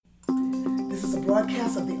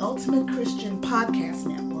broadcast of the Ultimate Christian Podcast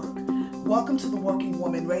Network. Welcome to the Working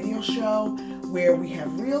Woman Radio Show, where we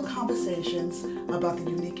have real conversations about the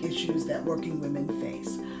unique issues that working women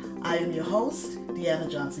face. I am your host, Deanna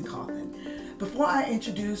Johnson Coughlin. Before I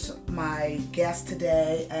introduce my guest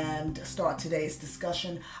today and start today's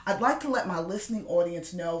discussion, I'd like to let my listening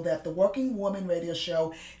audience know that the Working Woman Radio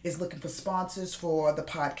Show is looking for sponsors for the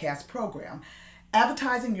podcast program.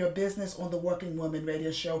 Advertising your business on the Working Woman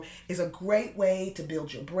Radio Show is a great way to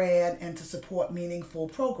build your brand and to support meaningful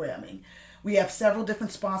programming. We have several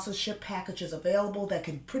different sponsorship packages available that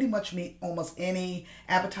can pretty much meet almost any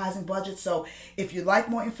advertising budget. So if you'd like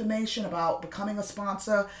more information about becoming a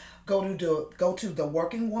sponsor, go to the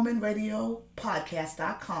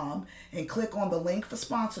workingwomanradiopodcast.com and click on the link for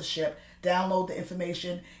sponsorship, download the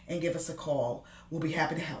information, and give us a call. We'll be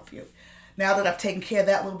happy to help you. Now that I've taken care of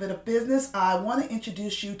that little bit of business, I want to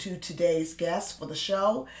introduce you to today's guest for the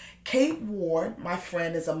show. Kate Ward, my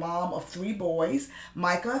friend, is a mom of 3 boys,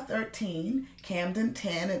 Micah, 13, Camden,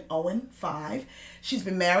 10, and Owen, 5. She's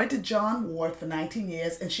been married to John Ward for 19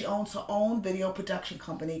 years, and she owns her own video production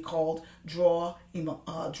company called Draw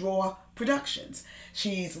Productions.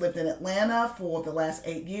 She's lived in Atlanta for the last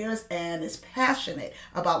 8 years and is passionate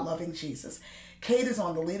about loving Jesus. Kate is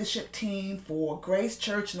on the leadership team for Grace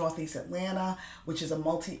Church Northeast Atlanta, which is a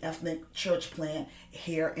multi-ethnic church plant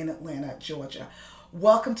here in Atlanta, Georgia.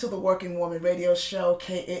 Welcome to the Working Woman Radio Show.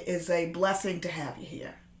 Kate, it is a blessing to have you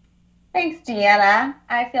here. Thanks, Deanna.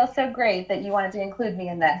 I feel so great that you wanted to include me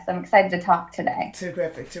in this. I'm excited to talk today.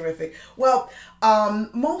 Terrific. Well,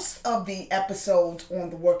 most of the episodes on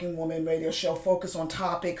the Working Woman Radio Show focus on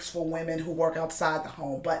topics for women who work outside the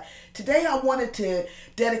home. But today I wanted to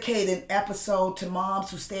dedicate an episode to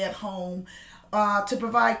moms who stay at home to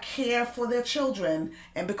provide care for their children,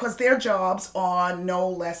 and because their jobs are no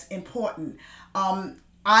less important.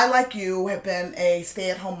 I, like you, have been a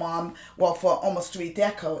stay-at-home mom, for almost 3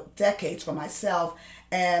 decades for myself.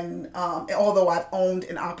 And although I've owned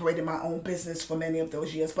and operated my own business for many of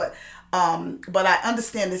those years, but I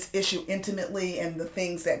understand this issue intimately, and the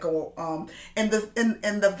things that go and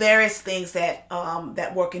the various things that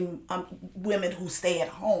that working women who stay at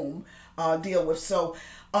home deal with. So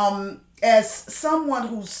as someone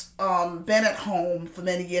who's been at home for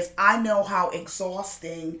many years, I know how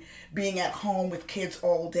exhausting being at home with kids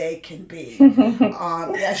all day can be,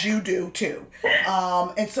 as you do too.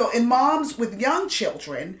 And so in moms with young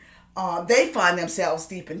children, they find themselves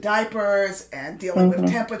deep in diapers and dealing with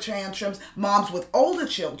temper tantrums. Moms with older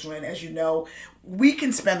children, as you know, we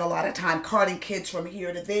can spend a lot of time carting kids from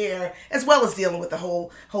here to there, as well as dealing with a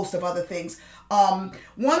whole host of other things.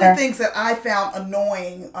 One of the things that I found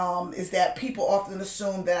annoying is that people often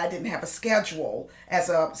assume that I didn't have a schedule as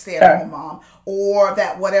a stay-at-home mom, or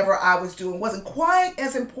that whatever I was doing wasn't quite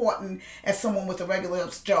as important as someone with a regular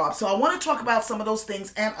job. So I want to talk about some of those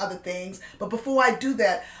things and other things. But before I do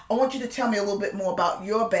that, I want you to tell me a little bit more about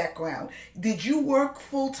your background. Did you work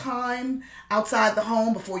full-time outside the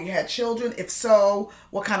home before you had children? If so,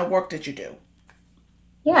 what kind of work did you do?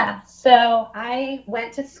 Yeah, so I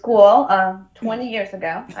went to school 20 years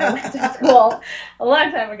ago. I went to school a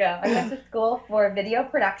long time ago. I went to school for video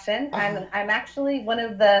production. I'm actually one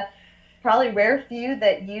of the probably rare few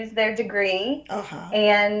that use their degree.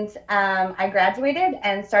 And I graduated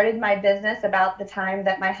and started my business about the time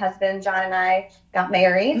that my husband, John, and I got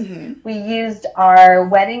married. We used our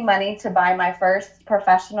wedding money to buy my first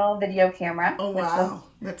professional video camera. Oh, wow.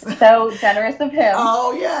 That's so generous of him.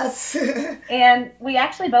 Oh, yes. And we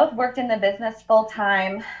actually both worked in the business full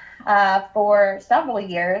time for several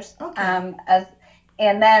years. And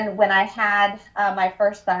then when I had my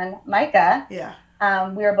first son, Micah,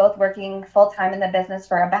 we were both working full time in the business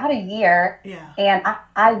for about a year. And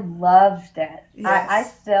I loved it. I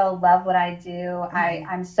still love what I do.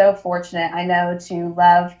 I'm so fortunate, I know, to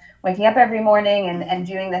love waking up every morning and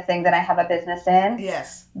doing the thing that I have a business in.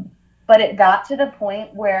 But it got to the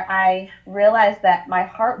point where I realized that my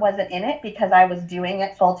heart wasn't in it because I was doing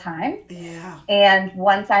it full time. And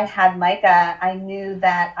once I had Micah, I knew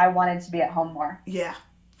that I wanted to be at home more.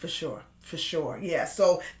 For sure. Yeah.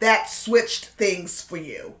 So that switched things for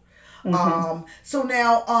you. So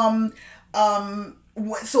now,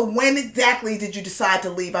 so when exactly did you decide to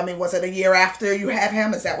leave? I mean, was it a year after you had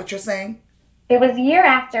him? Is that what you're saying? It was a year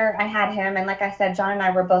after I had him. And like I said, John and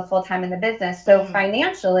I were both full time in the business. So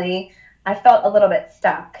financially, I felt a little bit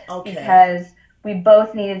stuck because we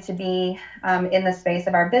both needed to be in the space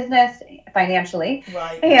of our business financially.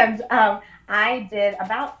 And I did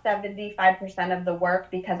about 75% of the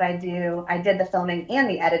work because I did the filming and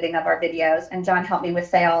the editing of our videos, and John helped me with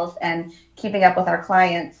sales and keeping up with our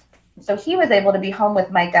clients. So he was able to be home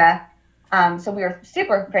with Micah So we were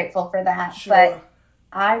super grateful for that. Sure. But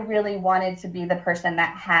I really wanted to be the person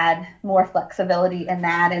that had more flexibility in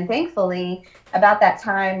that. And thankfully, about that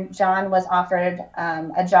time, John was offered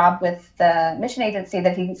a job with the mission agency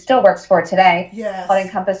that he still works for today, called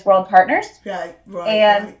Encompass World Partners. Right.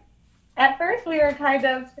 And at first, we were kind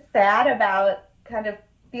of sad about kind of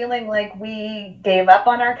feeling like we gave up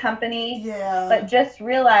on our company, but just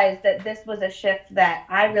realized that this was a shift that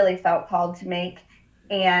I really felt called to make.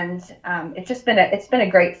 And it's been a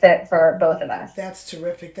great fit for both of us. That's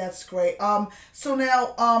terrific. That's great. So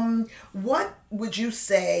now, what would you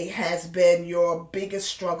say has been your biggest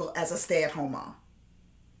struggle as a stay-at-home mom?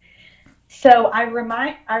 So I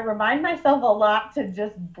remind myself a lot to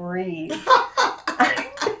just breathe.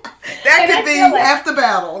 That could be half the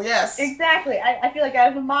battle. Yes. Exactly. I feel like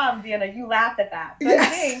as a mom, Deanna, you laugh at that. But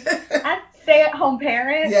yes. As a stay-at-home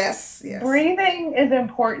parent, yes, breathing is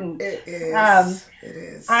important. It is. It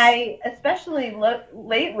is. I especially look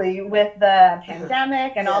lately with the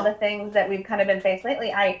pandemic and all the things that we've kind of been faced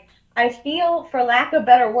lately. I feel, for lack of a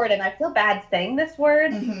better word, and I feel bad saying this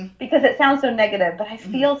word because it sounds so negative, but I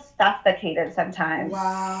feel suffocated sometimes.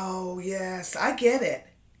 Wow. Yes, I get it.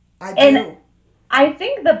 I do. And I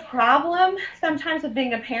think the problem sometimes with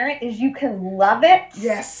being a parent is you can love it.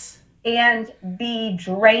 Yes. And be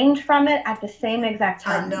drained from it at the same exact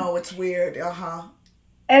time. I know, it's weird.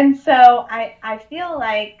 And so I feel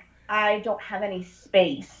like I don't have any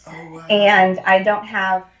space. Oh, wow. And I don't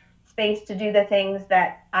have space to do the things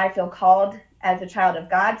that I feel called as a child of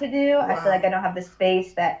God to do. Wow. I feel like I don't have the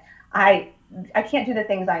space that I can't do the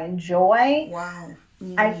things I enjoy. Wow.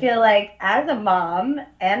 I feel like as a mom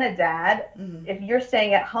and a dad, if you're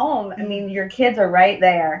staying at home, I mean, your kids are right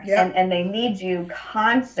there and they need you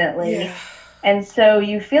constantly. Yeah. And so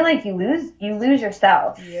you feel like you lose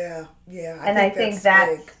yourself. Yeah. I think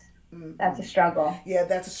that's a struggle. Yeah,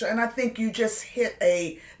 that's a struggle. And I think you just hit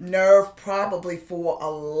a nerve probably for a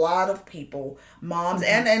lot of people, moms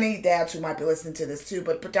and any dads who might be listening to this too,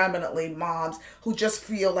 but predominantly moms who just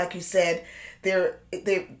feel, like you said,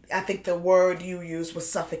 I think the word you used was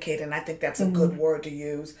suffocating. And I think that's a good word to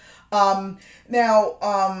use. Now,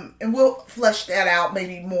 and we'll flesh that out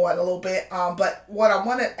maybe more in a little bit. But what I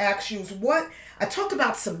want to ask you is I talked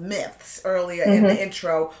about some myths earlier in the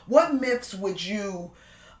intro. What myths would you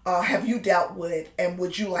have you dealt with, and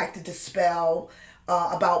would you like to dispel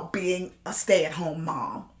about being a stay-at-home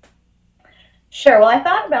mom? Sure. Well, I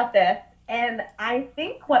thought about this. And I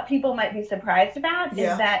think what people might be surprised about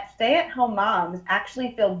is that stay-at-home moms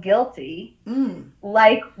actually feel guilty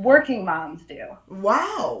like working moms do.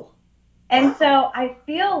 Wow. And so I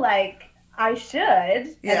feel like I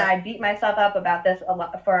should, and I beat myself up about this a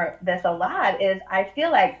lot, is I feel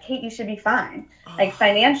like, Kate, you should be fine. Like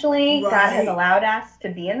financially, God has allowed us to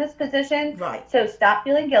be in this position. Right. So stop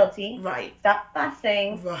feeling guilty. Right. Stop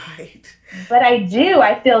fussing. Right. But I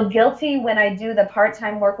feel guilty when I do the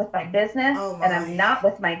part-time work with my business and I'm not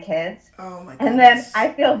with my kids. Oh my goodness. And then I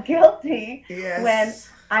feel guilty when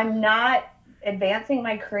I'm not advancing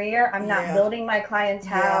my career, I'm not building my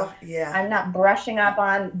clientele, I'm not brushing up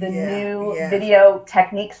on the new video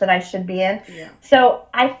techniques that I should be in. So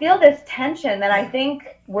I feel this tension that I think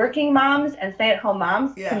working moms and stay-at-home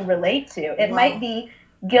moms can relate to. It might be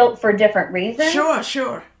guilt for different reasons.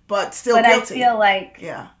 Sure. But still guilty. I feel like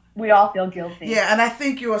we all feel guilty. Yeah, and I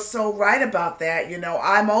think you are so right about that. You know,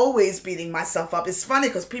 I'm always beating myself up. It's funny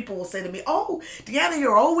because people will say to me, "Oh, Deanna,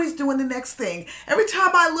 you're always doing the next thing. Every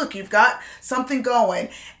time I look, you've got something going."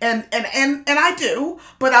 And I do,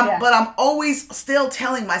 but I'm always still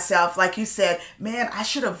telling myself, like you said, man, I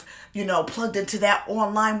should have, plugged into that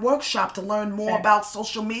online workshop to learn more about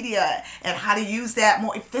social media and how to use that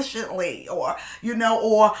more efficiently, or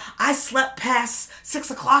I slept past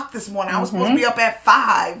 6:00 this morning. I was supposed to be up at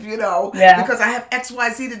 5. Because I have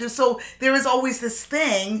XYZ to do. So there is always this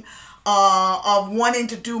thing of wanting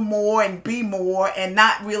to do more and be more, and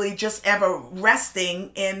not really just ever resting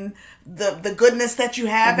in the goodness that you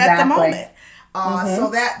have at the moment. So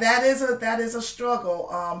that is a struggle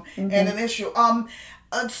and an issue.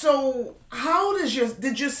 So how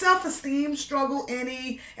did your self-esteem struggle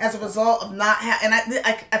any as a result of not having, and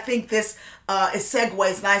I think this it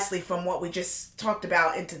segues nicely from what we just talked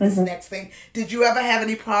about into this next thing. Did you ever have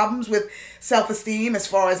any problems with self-esteem as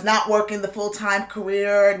far as not working the full-time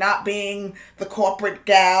career, not being the corporate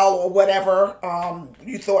gal or whatever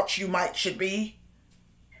you thought should be?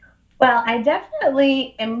 Well, I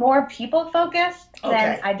definitely am more people-focused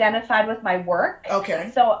than identified with my work. Okay.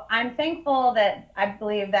 So I'm thankful that I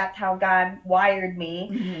believe that's how God wired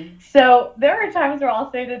me. So there are times where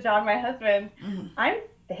I'll say to John, my husband, I'm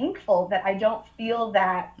thankful that I don't feel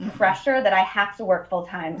that pressure that I have to work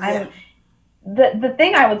full-time. the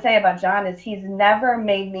thing I would say about John is he's never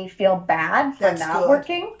made me feel bad for not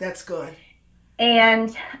working. That's good.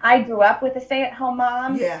 And I grew up with a stay-at-home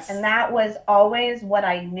mom. Yes. And that was always what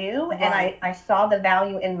I knew. Right. And I saw the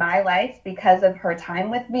value in my life because of her time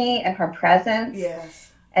with me and her presence. Yes.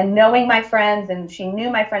 And knowing my friends, and she knew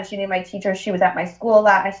my friends, she knew my teachers, she was at my school a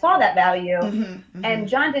lot. I saw that value. Mm-hmm, mm-hmm. And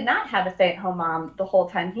John did not have a stay-at-home mom the whole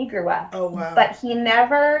time he grew up. Oh, wow. But he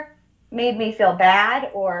never made me feel bad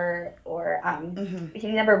or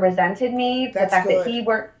he never resented me. That's the fact good. that he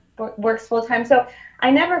works full time. So I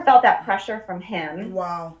never felt that pressure from him.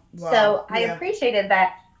 Wow. So I appreciated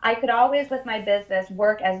that I could always, with my business,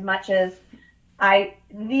 work as much as I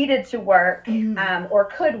needed to work or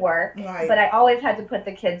could work, right. But I always had to put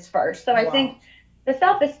the kids first. So I think the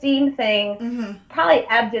self-esteem thing probably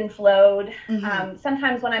ebbed and flowed.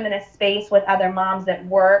 Sometimes when I'm in a space with other moms at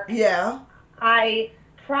work, I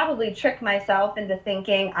probably trick myself into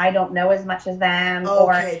thinking I don't know as much as them,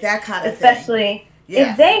 or that kind of especially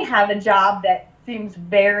if they have a job that seems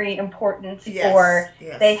very important, or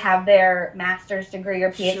they have their master's degree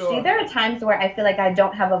or PhD. Sure. There are times where I feel like I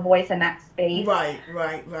don't have a voice in that space. Right.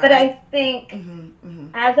 But I think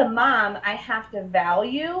as a mom, I have to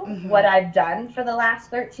value what I've done for the last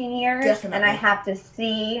 13 years. Definitely. And I have to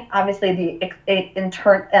see, obviously, the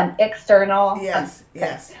external. Yes.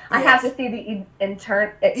 I have to see the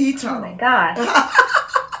internal. Eternal. Oh, my gosh.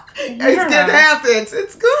 It happens.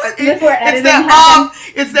 It's good.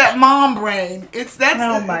 It's that mom brain.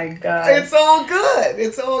 Oh my God. It's all good.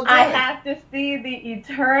 I have to see the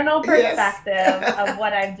eternal perspective of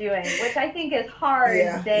what I'm doing, which I think is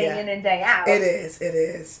hard day in and day out. It is.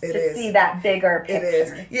 To see that bigger picture. It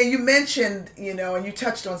is. Yeah, you mentioned, and you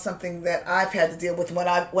touched on something that I've had to deal with when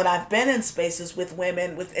I've been in spaces with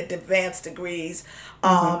women with advanced degrees.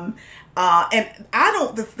 And I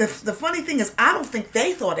don't, the funny thing is, I don't think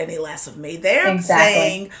they thought any less of me. They're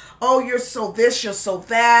saying, oh, you're so this, you're so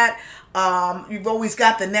that. You've always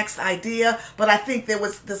got the next idea. But I think there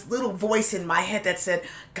was this little voice in my head that said,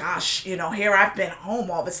 gosh, here I've been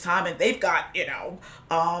home all this time and they've got,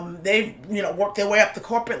 they've, worked their way up the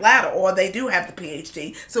corporate ladder, or they do have the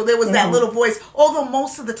PhD. So there was that little voice. Although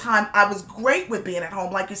most of the time I was great with being at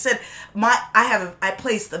home. Like you said, I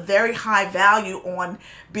placed a very high value on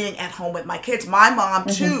being at home with my kids. My mom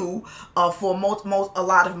too, for a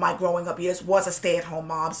lot of my growing up years, was a stay-at-home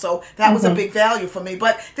mom. So that was a big value for me.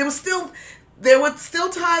 But there were still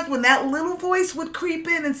times when that little voice would creep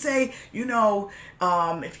in and say,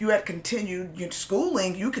 if you had continued your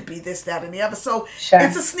schooling, you could be this, that, and the other. So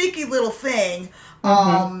it's a sneaky little thing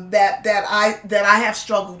that I have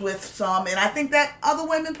struggled with some, and I think that other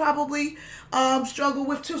women probably struggle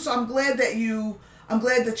with too. So I'm glad that you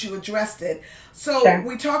addressed it. So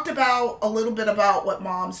we talked about a little bit about what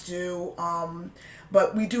moms do,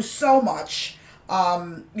 but we do so much.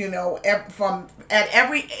 From in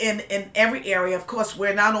every area. Of course,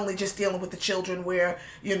 we're not only just dealing with the children, we're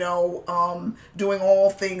doing all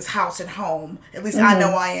things house and home. At least I know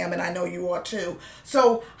I am, and I know you are too.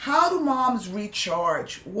 So how do moms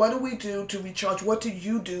recharge? What do we do to recharge? What do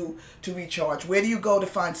you do to recharge? Where do you go to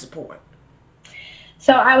find support?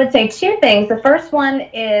 So I would say two things. The first one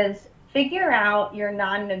is figure out your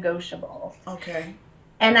non-negotiables. Okay.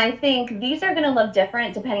 And I think these are going to look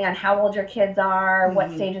different depending on how old your kids are,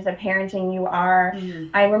 what stages of parenting you are.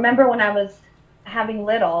 I remember when I was having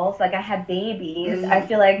littles, like I had babies, I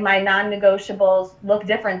feel like my non-negotiables look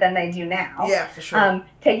different than they do now. Yeah, for sure.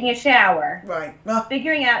 Taking a shower. Right.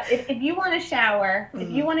 Figuring out, if you want to shower,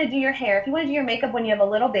 if you want to do your hair, if you want to do your makeup when you have a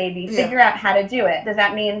little baby, figure out how to do it. Does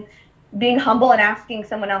that mean being humble and asking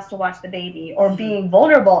someone else to watch the baby, or being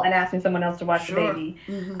vulnerable and asking someone else to watch the baby?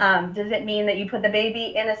 Does it mean that you put the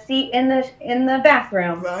baby in a seat in the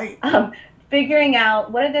bathroom? Right. Figuring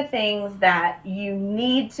out what are the things that you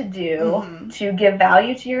need to do to give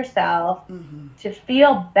value to yourself, to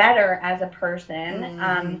feel better as a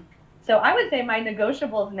person. So I would say my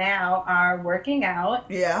negotiables now are working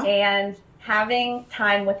out and having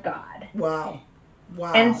time with God. Wow.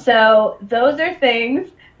 And so those are things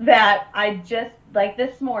that I just, like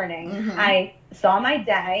this morning, I saw my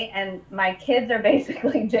day, and my kids are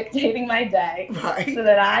basically dictating my day. Right. So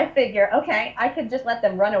that I figure, okay, I could just let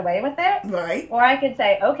them run away with it. Right. Or I could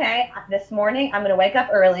say, okay, this morning I'm going to wake up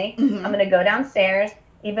early. I'm going to go downstairs,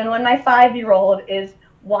 even when my 5-year-old is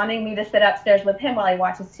wanting me to sit upstairs with him while he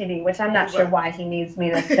watches TV, which I'm not sure why he needs me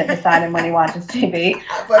to sit beside him when he watches TV.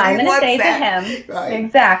 I'm going to say to him,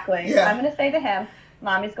 exactly. Yeah. I'm going to say to him,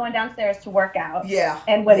 Mommy's going downstairs to work out. Yeah.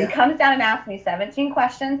 And when he comes down and asks me 17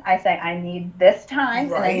 questions, I say, I need this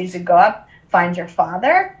time, and I need to go up find your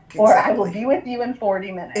father, or I will be with you in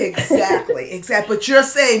 40 minutes. Exactly. But you're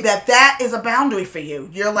saying that is a boundary for you.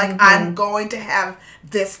 You're like, I'm going to have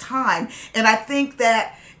this time. And I think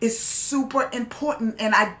that is super important.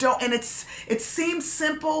 And it seems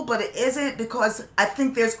simple, but it isn't, because I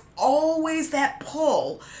think there's always that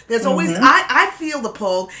pull. There's always, I feel the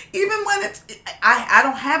pull, even when I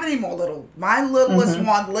don't have any more little. My littlest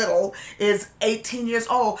one, is 18 years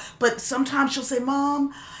old. But sometimes she'll say,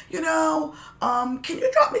 Mom, can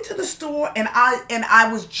you drop me to the store? And I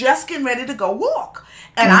was just getting ready to go walk.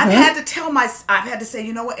 And I've had to say,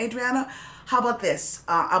 you know what, Adriana, how about this?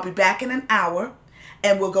 I'll be back in an hour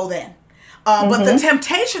and we'll go then. But the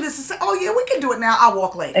temptation is to say, oh yeah, we can do it now. I'll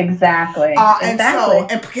walk later. Exactly. And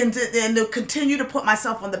to continue to put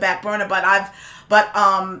myself on the back burner. But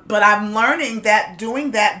I'm learning that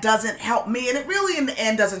doing that doesn't help me. And it really in the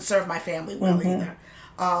end doesn't serve my family well either.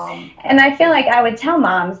 And I feel like I would tell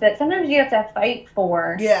moms that sometimes you have to fight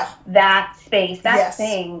for that space, that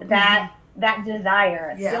thing, that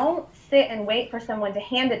desire. Yeah. Don't sit and wait for someone to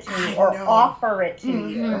hand it to you or offer it to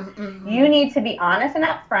you. You need to be honest and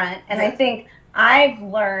upfront. And I think I've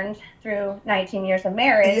learned through 19 years of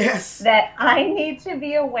marriage that I need to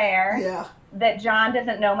be aware that John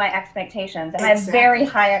doesn't know my expectations. And I have very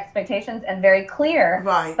high expectations and very clear,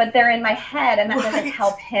 but they're in my head, and that doesn't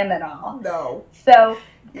help him at all. No. So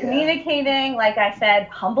communicating, like I said,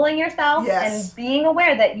 humbling yourself and being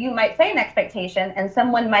aware that you might say an expectation and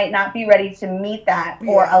someone might not be ready to meet that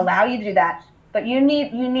or allow you to do that. But you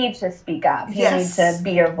need to speak up. You need to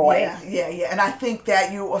be your voice. Yeah. And I think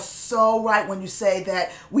that you are so right when you say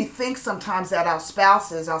that we think sometimes that our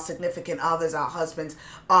spouses, our significant others, our husbands,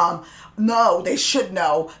 know, they should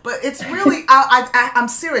know. But it's really, I'm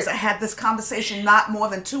serious. I had this conversation not more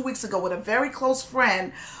than 2 weeks ago with a very close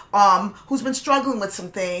friend who's been struggling with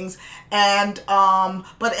some things. And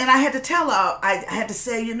I had to tell her, I had to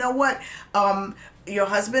say, you know what, your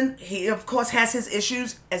husband, he of course has his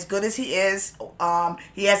issues, as good as he is.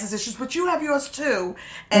 He has his issues, but you have yours too.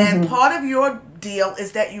 And part of your deal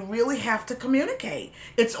is that you really have to communicate.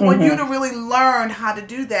 It's on you to really learn how to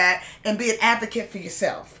do that and be an advocate for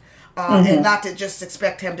yourself. And not to just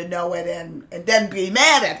expect him to know it and then be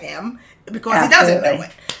mad at him because he doesn't know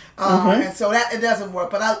it. And so that it doesn't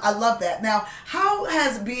work, but I love that. Now, how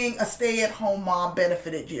has being a stay-at-home mom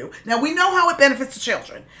benefited you? Now, we know how it benefits the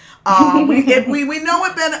children. We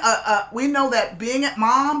know that being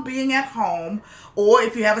at home, or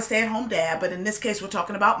if you have a stay-at-home dad, but in this case we're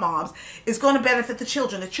talking about moms, is going to benefit the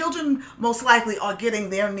children. The children most likely are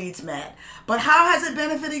getting their needs met. But how has it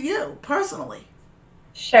benefited you personally?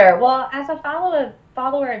 Sure. Well, as a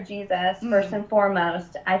follower of Jesus, first and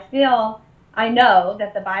foremost, I know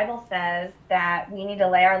that the Bible says that we need to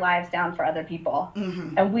lay our lives down for other people,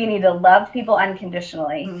 and we need to love people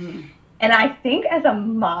unconditionally. And I think as a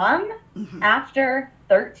mom, after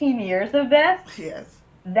 13 years of this,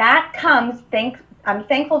 that comes, I'm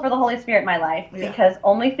thankful for the Holy Spirit in my life, because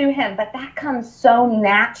only through him, but that comes so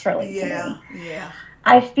naturally to me.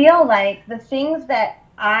 I feel like the things that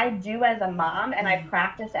I do as a mom and I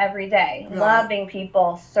practice every day, loving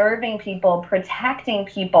people, serving people, protecting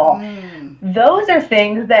people. Those are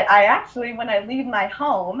things that I actually, when I leave my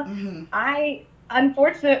home, I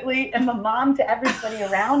unfortunately am a mom to everybody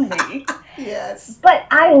around me. But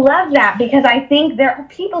I love that because I think there are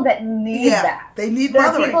people that need that. They need there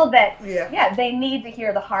mothering. Are people that, they need to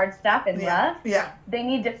hear the hard stuff and love. They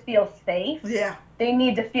need to feel safe. They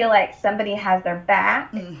need to feel like somebody has their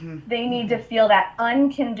back. They need to feel that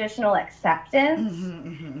unconditional acceptance.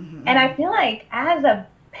 And I feel like as a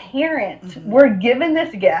parent, we're given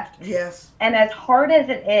this gift. And as hard as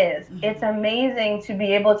it is, it's amazing to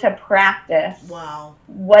be able to practice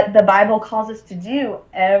what the Bible calls us to do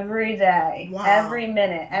every day, every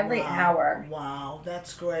minute, every hour. Wow,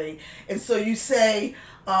 that's great. And so you say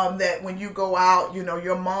that when you go out,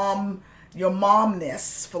 your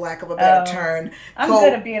momness, for lack of a better term. I'm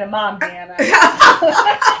good at being a mom, Deanna.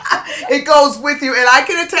 It goes with you, and I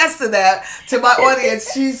can attest to that to my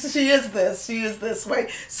audience. She is this way.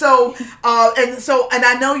 So and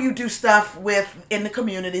I know you do stuff in the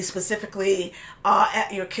community, specifically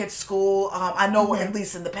at your kids' school. I know at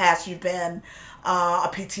least in the past you've been a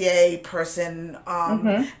PTA person,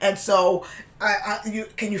 and so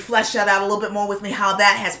can you flesh that out a little bit more with me? How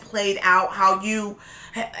that has played out? How you,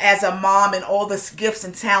 as a mom, and all the gifts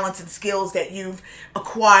and talents and skills that you've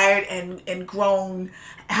acquired and grown,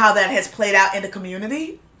 how that has played out in the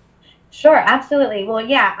community? Sure, absolutely. Well,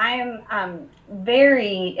 I am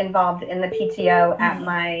very involved in the PTO at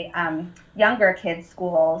my younger kids'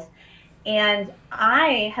 schools. And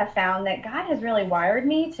I have found that God has really wired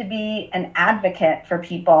me to be an advocate for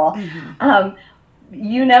people.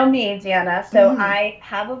 You know me, Jana, so I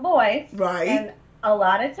have a voice. Right. And a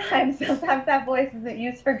lot of times, sometimes that voice isn't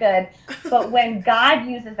used for good. But when God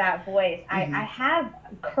uses that voice, I have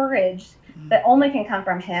courage that only can come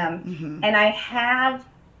from Him. And I have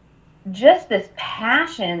just this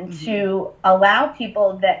passion to allow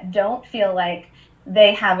people that don't feel like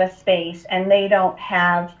they have a space and they don't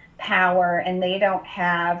have power and they don't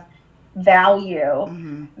have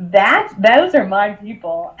value. Those are my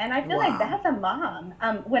people. And I feel like that's a mom.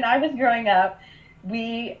 When I was growing up,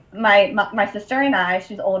 my sister and I,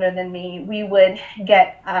 she's older than me, we would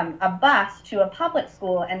get a bus to a public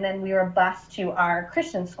school, and then we were bused to our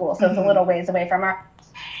Christian school. So it was a little ways away from our house.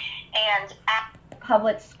 And at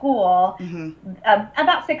public school,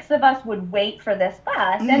 about 6 of us would wait for this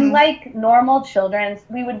bus. And like normal children,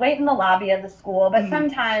 we would wait in the lobby of the school, but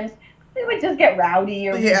sometimes we would just get rowdy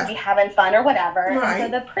or we'd be having fun or whatever. Right.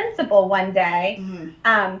 And so the principal one day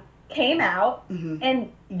came out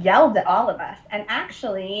and yelled at all of us. And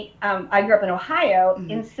actually, I grew up in Ohio,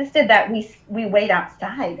 insisted that we wait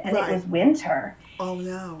outside, and it was winter. Oh,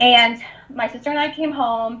 no. And my sister and I came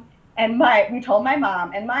home, and we told my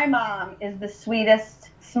mom, and my mom is the sweetest,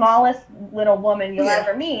 smallest little woman you'll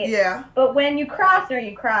ever meet. Yeah. But when you cross her,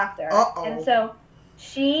 you cross her. Uh-oh. And so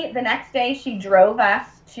the next day, she drove us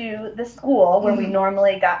to the school where we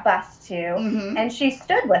normally got bused to, and she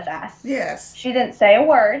stood with us. Yes. She didn't say a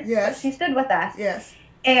word. Yes. But she stood with us. Yes.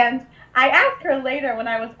 And I asked her later when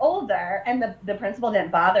I was older, and the principal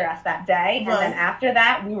didn't bother us that day. And then after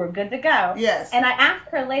that, we were good to go. Yes. And I asked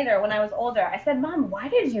her later when I was older, I said, Mom, why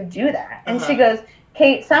did you do that? And she goes,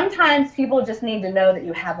 Kate, sometimes people just need to know that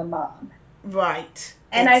you have a mom. Right.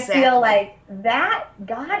 And exactly. I feel like that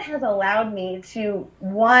God has allowed me to,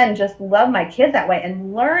 one, just love my kids that way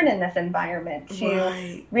and learn in this environment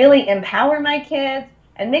to really empower my kids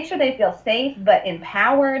and make sure they feel safe but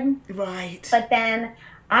empowered. Right. But then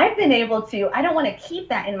I've been able to, I don't want to keep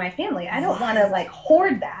that in my family. I don't want to like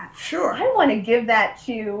hoard that. Sure. I want to give that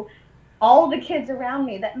to all the kids around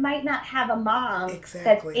me that might not have a mom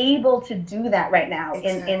that's able to do that right now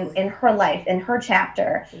in her life, in her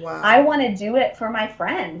chapter. Wow. I want to do it for my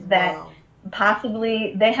friends that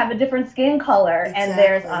possibly they have a different skin color and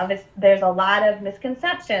there's a lot of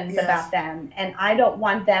misconceptions about them, and I don't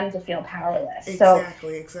want them to feel powerless.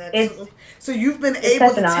 Exactly. So you've been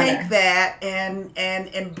able to take that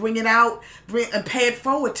and bring it out, and pay it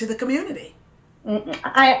forward to the community.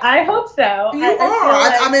 I hope so. You are.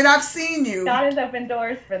 I mean, I've seen you. God has opened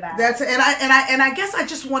doors for that. And I guess I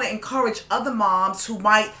just want to encourage other moms who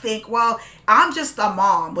might think, well, I'm just a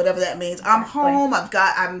mom, whatever that means. I'm home.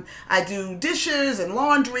 I do dishes and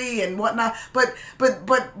laundry and whatnot. But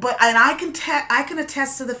and I can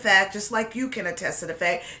attest to the fact, just like you can attest to the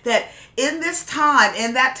fact, that in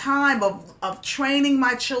that time of training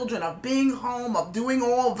my children, of being home, of doing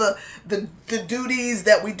all the duties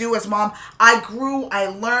that we do as mom, I grew, I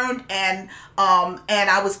learned, and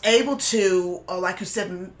I was able to, like you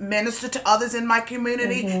said, minister to others in my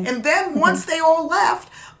community. And then once they all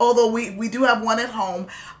left, although we do have one at home,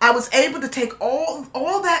 I was able to take all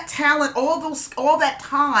that talent, all that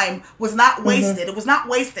time was not wasted. It was not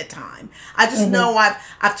wasted time. I just know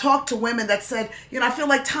I've talked to women that said, I feel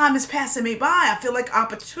like time is passing me by. I feel like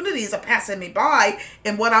opportunities are passing me by.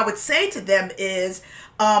 And what I would say to them is,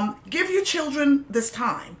 give your children this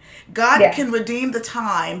time. God can redeem the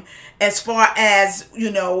time as far as,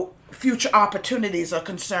 future opportunities are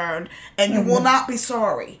concerned, and you will not be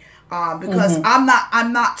sorry. Because I'm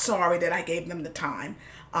not sorry that I gave them the time.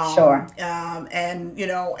 Sure. I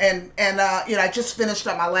just finished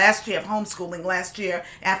up my last year of homeschooling last year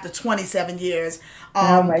after 27 years.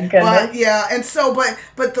 Oh my goodness.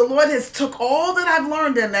 But the Lord has took all that I've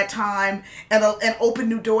learned in that time and opened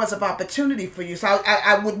new doors of opportunity for you. So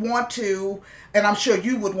I would want to, and I'm sure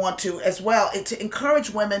you would want to as well, to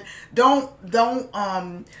encourage women. Don't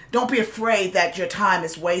be afraid that your time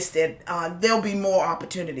is wasted. There'll be more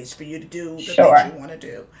opportunities for you to do the things you want to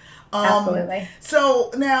do. Absolutely.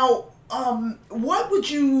 So now, what would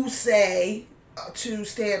you say to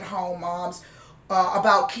stay-at-home moms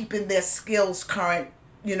about keeping their skills current?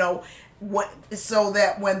 So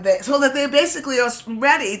that they basically are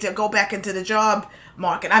ready to go back into the job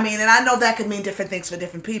market. I mean, and I know that could mean different things for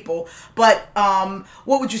different people, but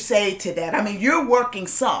what would you say to that? I mean, you're working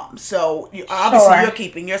some, so obviously you're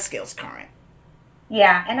keeping your skills current.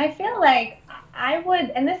 Yeah, and I feel like I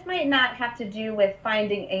would, and this might not have to do with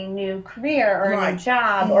finding a new career or a new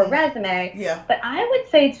job or resume, but I would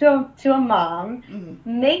say to a mom,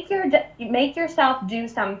 make yourself do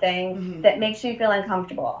something that makes you feel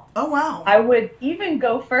uncomfortable. Oh, wow. I would even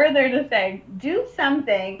go further to say, do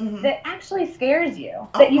something that actually scares you,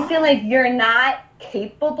 that you feel like you're not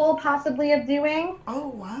capable possibly of doing. Oh,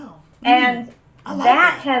 wow. And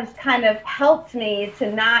that has kind of helped me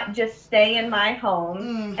to not just stay in my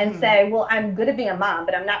home and say, well, I'm good at being a mom,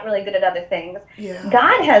 but I'm not really good at other things. Yeah.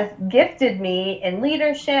 God has gifted me in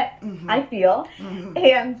leadership, I feel,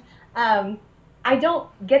 and I don't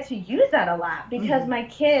get to use that a lot because my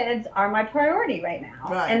kids are my priority right now.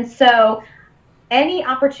 Right. And so any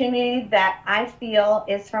opportunity that I feel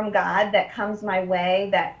is from God that comes my way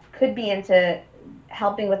that could be into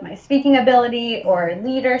helping with my speaking ability or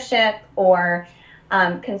leadership or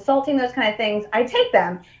consulting, those kind of things, I take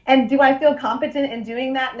them. And do I feel competent in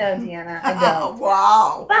doing that? No, Deanna, I don't.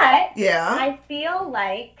 Wow. But I feel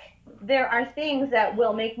like there are things that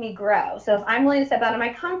will make me grow. So if I'm willing to step out of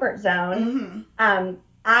my comfort zone,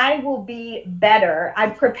 I will be better. I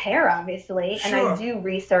prepare, obviously, and I do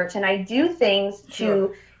research and I do things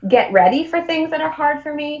to get ready for things that are hard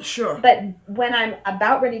for me. Sure. But when I'm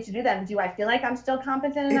about ready to do them, do I feel like I'm still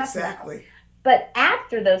competent enough? Exactly. No. But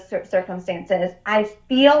after those circumstances, I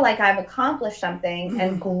feel like I've accomplished something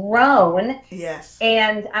and grown. Yes.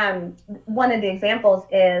 And one of the examples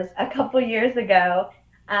is a couple years ago,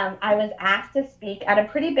 I was asked to speak at a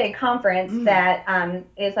pretty big conference that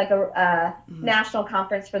is like a national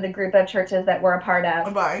conference for the group of churches that we're a part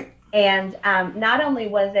of. Right. And not only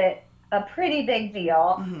was it a pretty big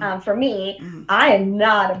deal for me, I am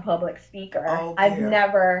not a public speaker. Oh, I've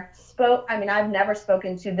never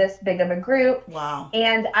spoken to this big of a group. Wow.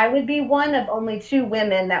 And I would be one of only 2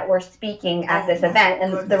 women that were speaking at this event,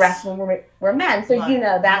 and the rest of them were men. So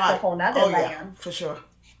that's a whole nother layer. Yeah, for sure.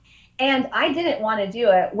 And I didn't want to do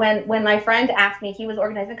it. When my friend asked me, he was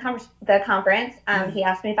organizing the conference, he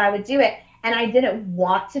asked me if I would do it. And I didn't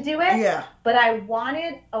want to do it. Yeah. But I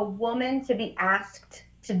wanted a woman to be asked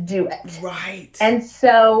to do it. Right. And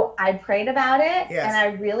so I prayed about it, and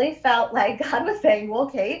I really felt like God was saying, well,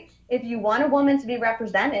 Kate, if you want a woman to be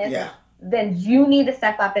represented, then you need to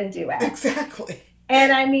step up and do it. Exactly.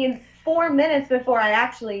 And I mean, 4 minutes before I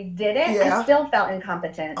actually did it, I still felt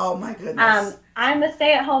incompetent. Oh, my goodness. I'm a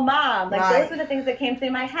stay-at-home mom. Like, those were the things that came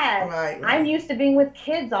through my head. Right. I'm used to being with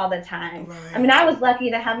kids all the time. Right. I mean, I was lucky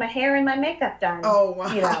to have my hair and my makeup done. Oh,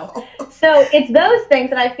 wow. You know? So it's those things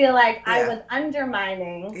that I feel like I was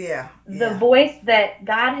undermining the voice that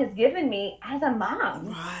God has given me as a mom.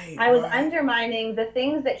 Right. I was undermining the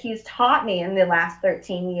things that He's taught me in the last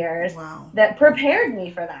 13 years Wow. that prepared me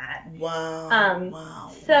for that. Wow.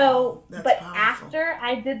 Wow. So, but powerful. After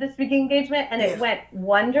I did the speaking engagement and it went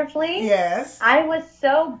wonderfully, yes, I was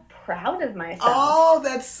so proud of myself. Oh,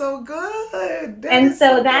 that's so good.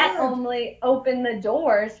 That only opened the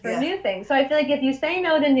doors for new things. So I feel like if you say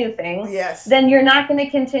no to new things, then you're not going to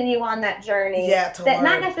continue on that journey.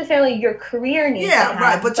 Not necessarily your career needs to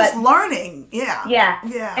have, but just learning.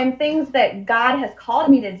 Yeah. And things that God has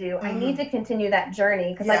called me to do, I need to continue that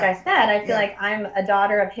journey. Because like I said, I feel like I'm a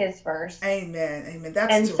daughter of His first. Amen.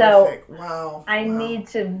 That's terrific. So wow. I need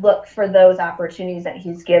to look for those opportunities that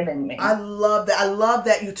He's given me. I love that. I love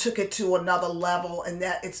that you took it to another level, and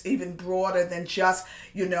that it's even broader than just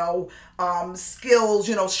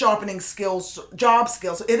skills, sharpening skills, job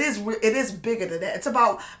skills. It is bigger than that. It's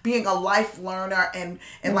about being a life learner and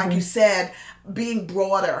like you said, being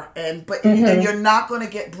broader, and you're not going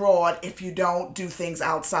to get broad if you don't do things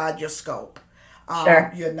outside your scope.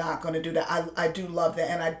 You're not going to do that. I do love that,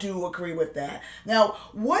 and I do agree with that. Now,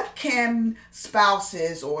 what can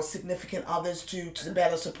spouses or significant others do to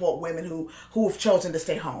better support women who have chosen to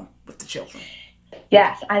stay home with the children?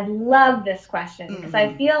 Yes, I love this question because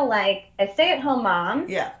I feel like a stay-at-home mom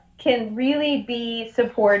can really be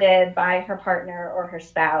supported by her partner or her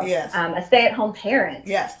spouse. Yes. A stay-at-home parent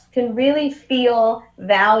can really feel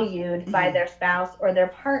valued by their spouse or their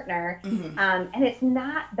partner, and it's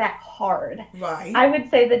not that hard. Right. I would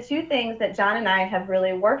say the 2 things that John and I have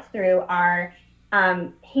really worked through are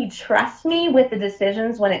he trusts me with the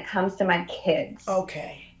decisions when it comes to my kids.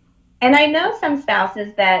 Okay. And I know some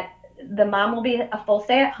spouses that the mom will be a full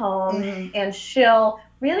stay-at-home and she'll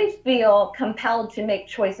really feel compelled to make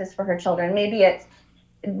choices for her children. Maybe it's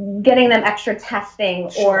getting them extra testing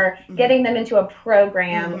or getting them into a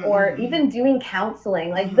program or even doing counseling,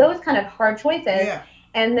 like those kind of hard choices.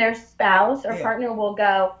 and their spouse or partner will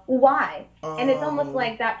go, why? And it's almost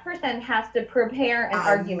like that person has to prepare an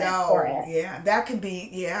argument for it. Yeah, that can be,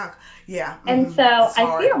 yeah. And so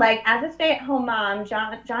I feel like as a stay-at-home mom,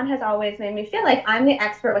 John has always made me feel like I'm the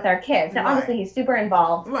expert with our kids. Now, obviously, he's super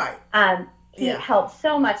involved. Right. He helps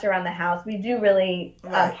so much around the house. We do really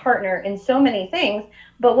partner in so many things.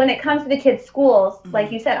 But when it comes to the kids' schools,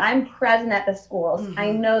 like you said, I'm present at the schools.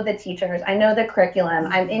 I know the teachers. I know the curriculum.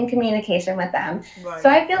 I'm in communication with them. Right. So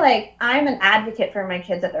I feel like I'm an advocate for my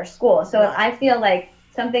kids at their school. So if I feel like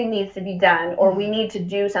something needs to be done, or we need to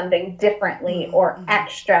do something differently or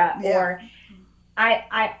extra, or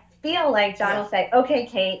I feel like John will say, okay,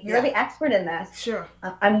 Kate, you're the expert in this. Sure.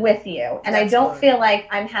 I'm with you. And I don't feel like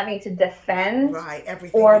I'm having to defend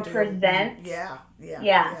everything or present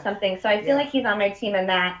something. So I feel like he's on my team in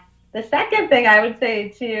that. The second thing I would say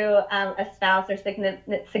to a spouse or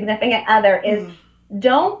significant other is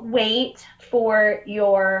don't wait for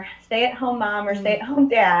your stay-at-home mom or stay-at-home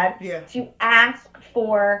dad to ask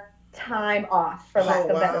for time off, for lack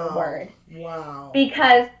of a better word. Wow.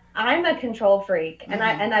 Because I'm a control freak, and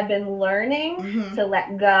I've been learning to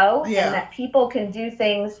let go, and that people can do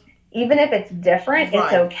things even if it's different.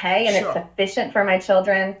 It's okay, and it's sufficient for my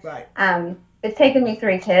children. Right. It's taken me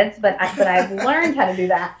 3 kids, but I've learned how to do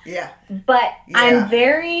that. Yeah. But I'm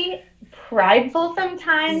very prideful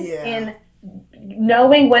sometimes in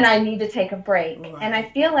knowing when I need to take a break, and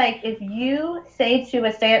I feel like if you say to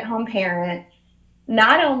a stay-at-home parent,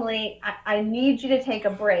 not only I need you to take a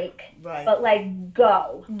break, but like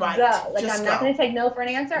go. Like just I'm not going to take no for an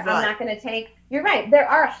answer. I'm not going to take. You're right. There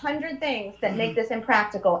are 100 things that make this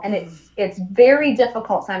impractical, and it's very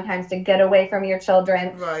difficult sometimes to get away from your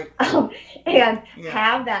children, and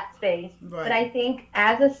have that space. But I think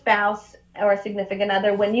as a spouse or a significant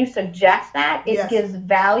other, when you suggest that, it gives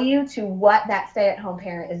value to what that stay-at-home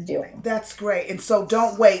parent is doing. That's great. And so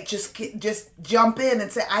don't wait. Just jump in and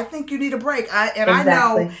say, I think you need a break. I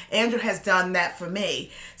know Andrew has done that for me,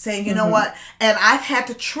 saying, you know what? And I've had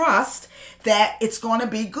to trust that it's going to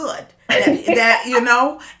be good. That you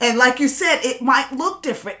know, and like you said, it might look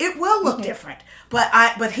different. It will look different.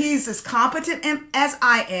 But he's as competent as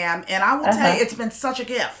I am. And I will tell you, it's been such a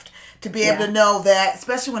gift to be able to know that,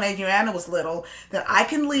 especially when Adriana was little, that I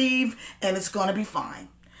can leave and it's going to be fine,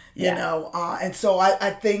 you know. And so I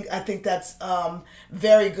think that's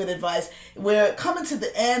very good advice. We're coming to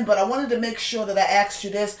the end, but I wanted to make sure that I asked you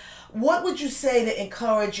this. What would you say to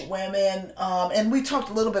encourage women, and we talked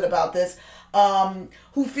a little bit about this,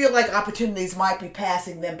 who feel like opportunities might be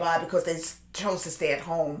passing them by because they chose to stay at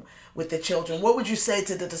home with their children? What would you say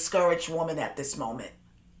to the discouraged woman at this moment?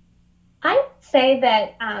 I say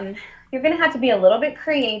that you're going to have to be a little bit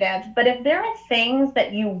creative, but if there are things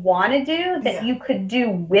that you want to do that you could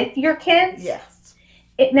do with your kids,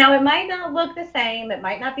 it might not look the same, it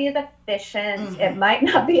might not be as efficient, it might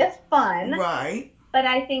not be as fun. Right. But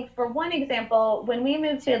I think, for one example, when we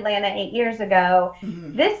moved to Atlanta 8 years ago,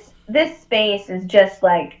 this space is just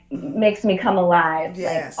like makes me come alive.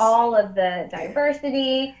 Like all of the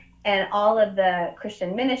diversity and all of the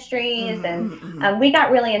Christian ministries, and we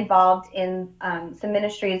got really involved in some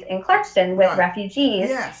ministries in Clarkston with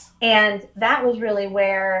refugees, and that was really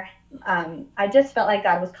where I just felt like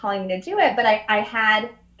God was calling me to do it. But I had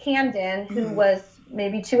Camden, who was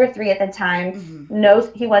maybe 2 or 3 at the time, knows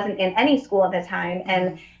he wasn't in any school at the time,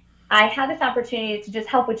 and I had this opportunity to just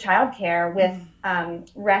help with childcare with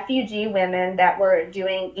refugee women that were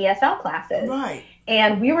doing ESL classes. Right.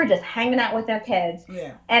 And we were just hanging out with their kids.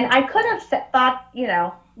 Yeah. And I could have thought,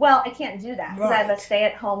 well, I can't do that because I have a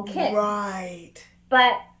stay-at-home kid. Right.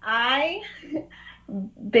 But I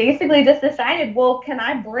basically just decided, well, can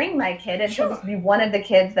I bring my kid and she'll just be one of the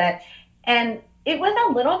kids that... And it was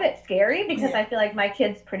a little bit scary because I feel like my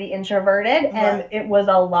kid's pretty introverted, and it was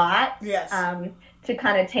a lot to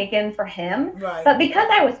kind of take in for him. Right. But because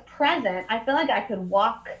I was present, I feel like I could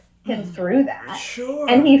walk him through that. Sure.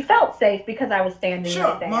 And he felt safe because I was standing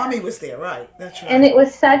right there. Mommy was there, right. That's right. And it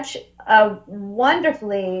was such a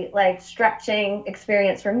wonderfully stretching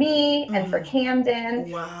experience for me and for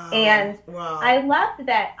Camden. Wow. And I loved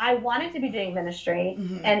that I wanted to be doing ministry.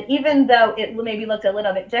 And even though it maybe looked a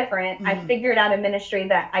little bit different, I figured out a ministry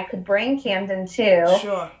that I could bring Camden to.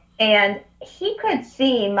 Sure. And he could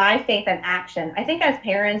see my faith in action. I think as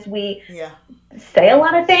parents, we say a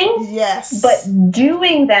lot of things, but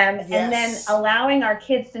doing them and then allowing our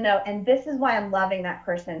kids to know, and this is why I'm loving that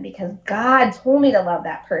person, because God told me to love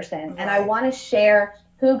that person. And I want to share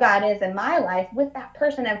who God is in my life with that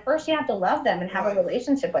person. And first you have to love them and have a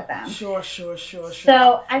relationship with them. Sure.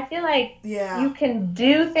 So I feel like you can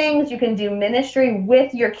do things, you can do ministry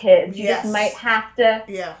with your kids. You just might have to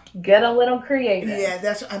get a little creative.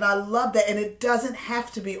 Yeah, and I love that. And it doesn't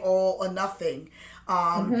have to be all or nothing.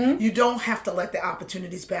 You don't have to let the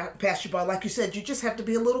opportunities pass you by. Like you said, you just have to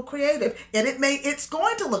be a little creative, and it's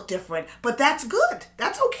going to look different, but that's good.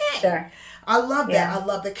 That's okay. Sure. I love that. I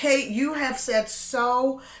love that. Kate, you have said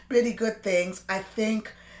so many good things. I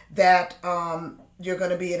think that you're going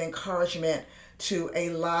to be an encouragement to a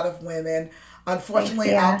lot of women.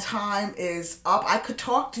 Unfortunately, our time is up. I could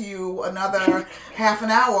talk to you another half an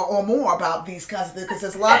hour or more about these kinds of things, because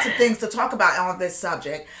there's lots of things to talk about on this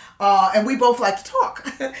subject. And we both like to talk.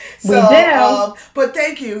 So, we do. But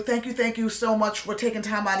thank you so much for taking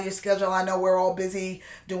time out of your schedule. I know we're all busy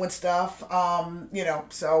doing stuff,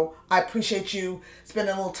 so I appreciate you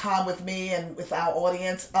spending a little time with me and with our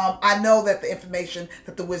audience. I know that the information,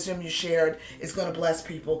 that the wisdom you shared is going to bless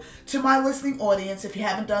people. To my listening audience, if you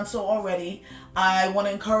haven't done so already, I want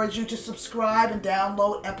to encourage you to subscribe and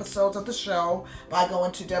download episodes of the show by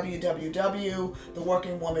going to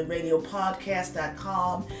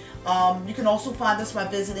www.theworkingwomanradiopodcast.com. You can also find us by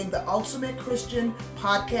visiting the Ultimate Christian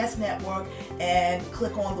Podcast Network and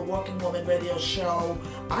click on the Working Woman Radio Show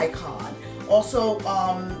icon. Also,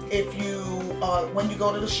 if you, when you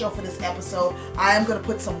go to the show for this episode, I am going to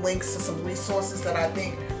put some links to some resources that I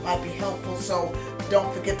think might be helpful. So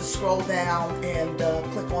don't forget to scroll down and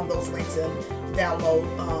click on those links and download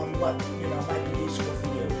what might be useful for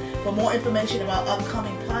you. For more information about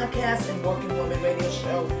upcoming podcasts and Working Woman Radio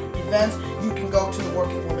Show events, you can go to the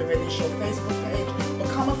Working Woman Radio Show Facebook page.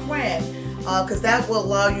 Become a friend, because that will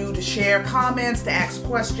allow you to share comments, to ask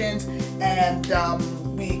questions, and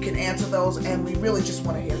we can answer those. And we really just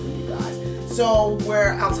want to hear from you guys. So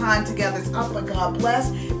our time together is up, but God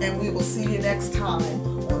bless, and we will see you next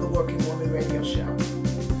time